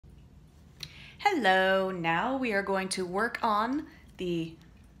Hello, now we are going to work on the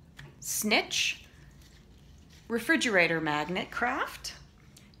Snitch refrigerator magnet craft.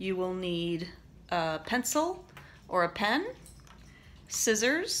 You will need a pencil or a pen,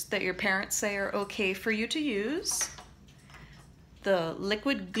 scissors that your parents say are okay for you to use, the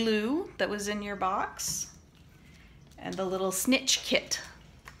liquid glue that was in your box, and the little Snitch kit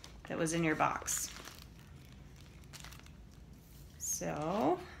that was in your box.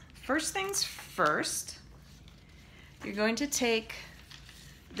 So, first things first, you're going to take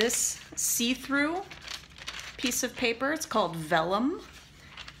this see-through piece of paper. It's called vellum,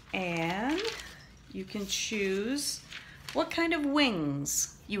 and you can choose what kind of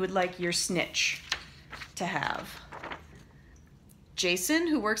wings you would like your Snitch to have. Jason,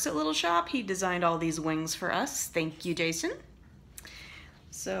 who works at Little Shop, he designed all these wings for us. Thank you, Jason.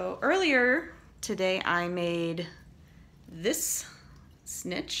 So earlier today I made this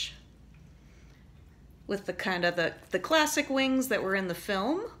Snitch with the kind of the classic wings that were in the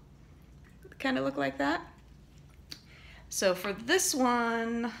film. Kind of look like that. So for this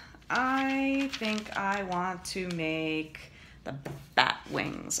one, I think I want to make the bat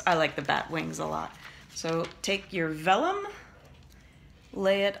wings. I like the bat wings a lot. So take your vellum,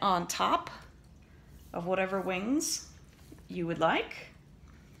 lay it on top of whatever wings you would like,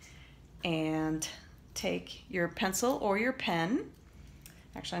 and take your pencil or your pen.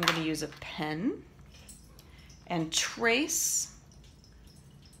 Actually, I'm going to use a pen and trace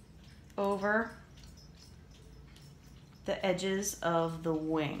over the edges of the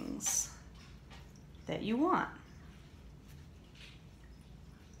wings that you want.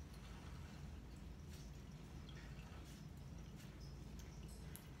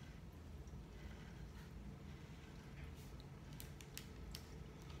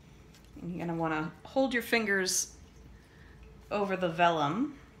 And you're going to want to hold your fingers over the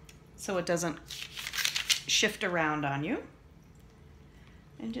vellum so it doesn't shift around on you.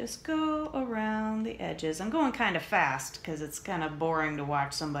 And just go around the edges. I'm going kind of fast because it's kind of boring to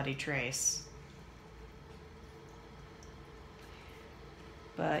watch somebody trace.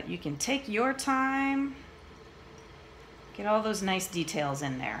 But you can take your time, get all those nice details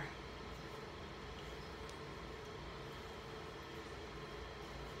in there.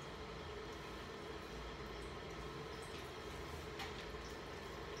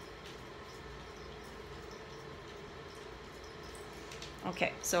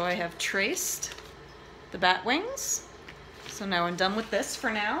 Okay, so I have traced the bat wings. So now I'm done with this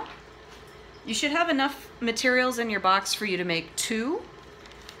for now. You should have enough materials in your box for you to make two.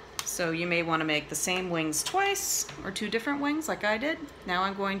 So you may want to make the same wings twice or two different wings like I did. Now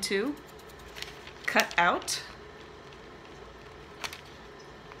I'm going to cut out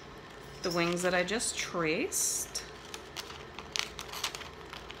the wings that I just traced.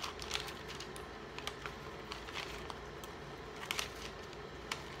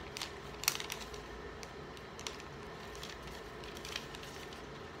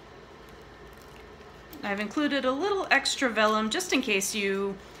 I've included a little extra vellum just in case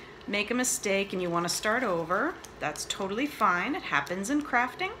you make a mistake and you want to start over. That's totally fine. It happens in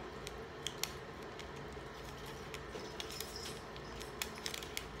crafting.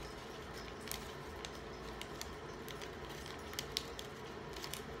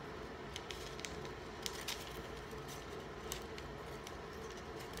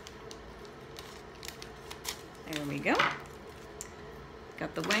 There we go.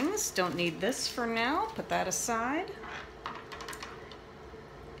 Got the wings, don't need this for now, put that aside.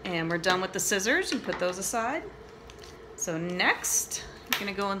 And we're done with the scissors and put those aside. So next, you're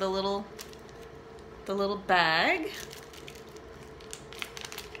gonna go in the little bag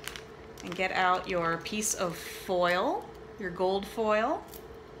and get out your piece of foil, your gold foil,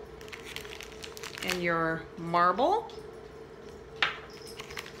 and your marble,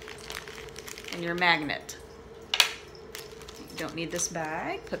 and your magnet. Don't need this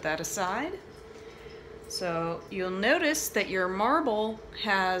bag, put that aside. So you'll notice that your marble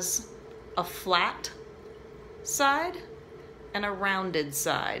has a flat side and a rounded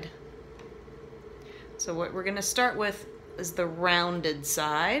side. So what we're going to start with is the rounded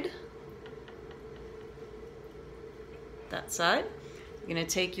side. That side. You're going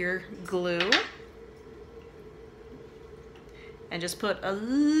to take your glue and just put a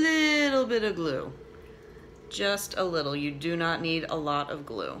little bit of glue. Just a little. You do not need a lot of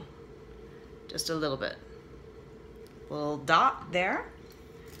glue. Just a little bit. Little dot there.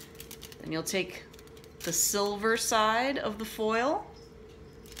 Then you'll take the silver side of the foil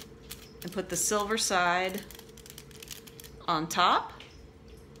and put the silver side on top.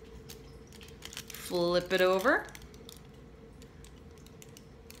 Flip it over.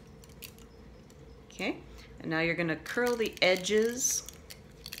 Okay, and now you're gonna curl the edges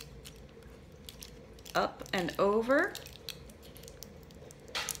up and over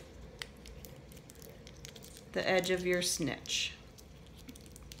the edge of your snitch,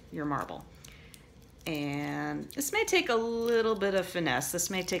 your marble. And this may take a little bit of finesse. This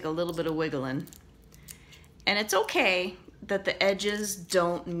may take a little bit of wiggling. And it's okay that the edges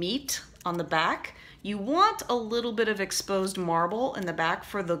don't meet on the back. You want a little bit of exposed marble in the back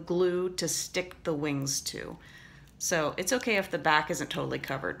for the glue to stick the wings to. So it's okay if the back isn't totally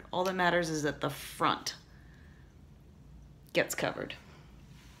covered. All that matters is that the front gets covered.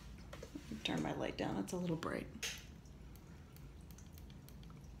 Turn my light down, it's a little bright.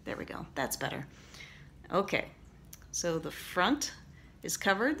 There we go, that's better. Okay, so the front is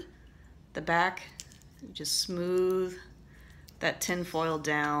covered. The back, you just smooth that tin foil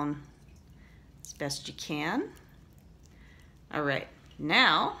down as best you can. All right,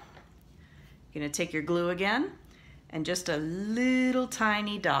 now you're gonna take your glue again and just a little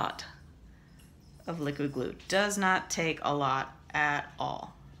tiny dot of liquid glue. Does not take a lot at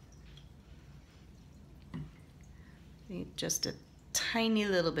all. Just a tiny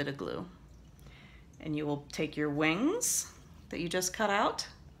little bit of glue. And you will take your wings that you just cut out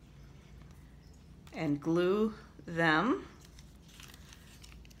and glue them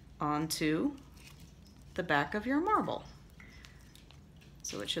onto the back of your marble.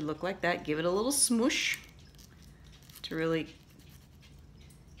 So it should look like that. Give it a little smoosh to really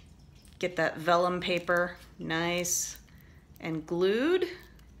get that vellum paper nice and glued.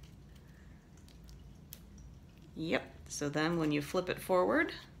 Yep, so then when you flip it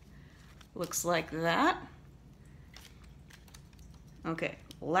forward, looks like that. Okay,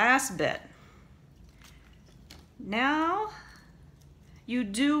 last bit. Now, you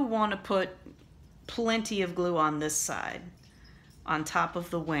do want to put plenty of glue on this side, on top of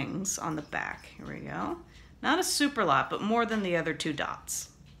the wings on the back. Here we go. Not a super lot, but more than the other two dots.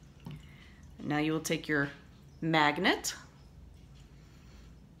 And now you will take your magnet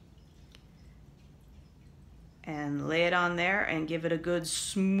and lay it on there and give it a good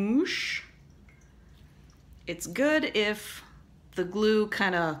smoosh. It's good if the glue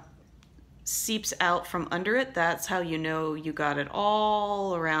kind of seeps out from under it. That's how you know you got it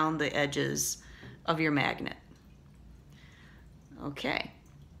all around the edges of your magnet. Okay.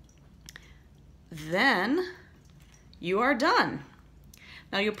 Then you are done.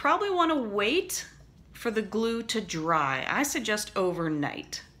 Now you'll probably want to wait for the glue to dry. I suggest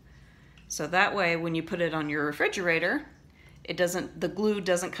overnight. So that way when you put it on your refrigerator, the glue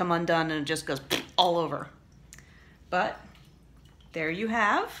doesn't come undone and it just goes all over. But there you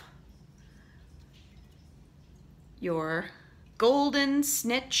have your golden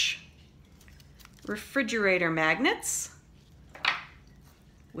snitch refrigerator magnets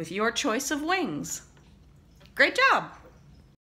with your choice of wings. Great job!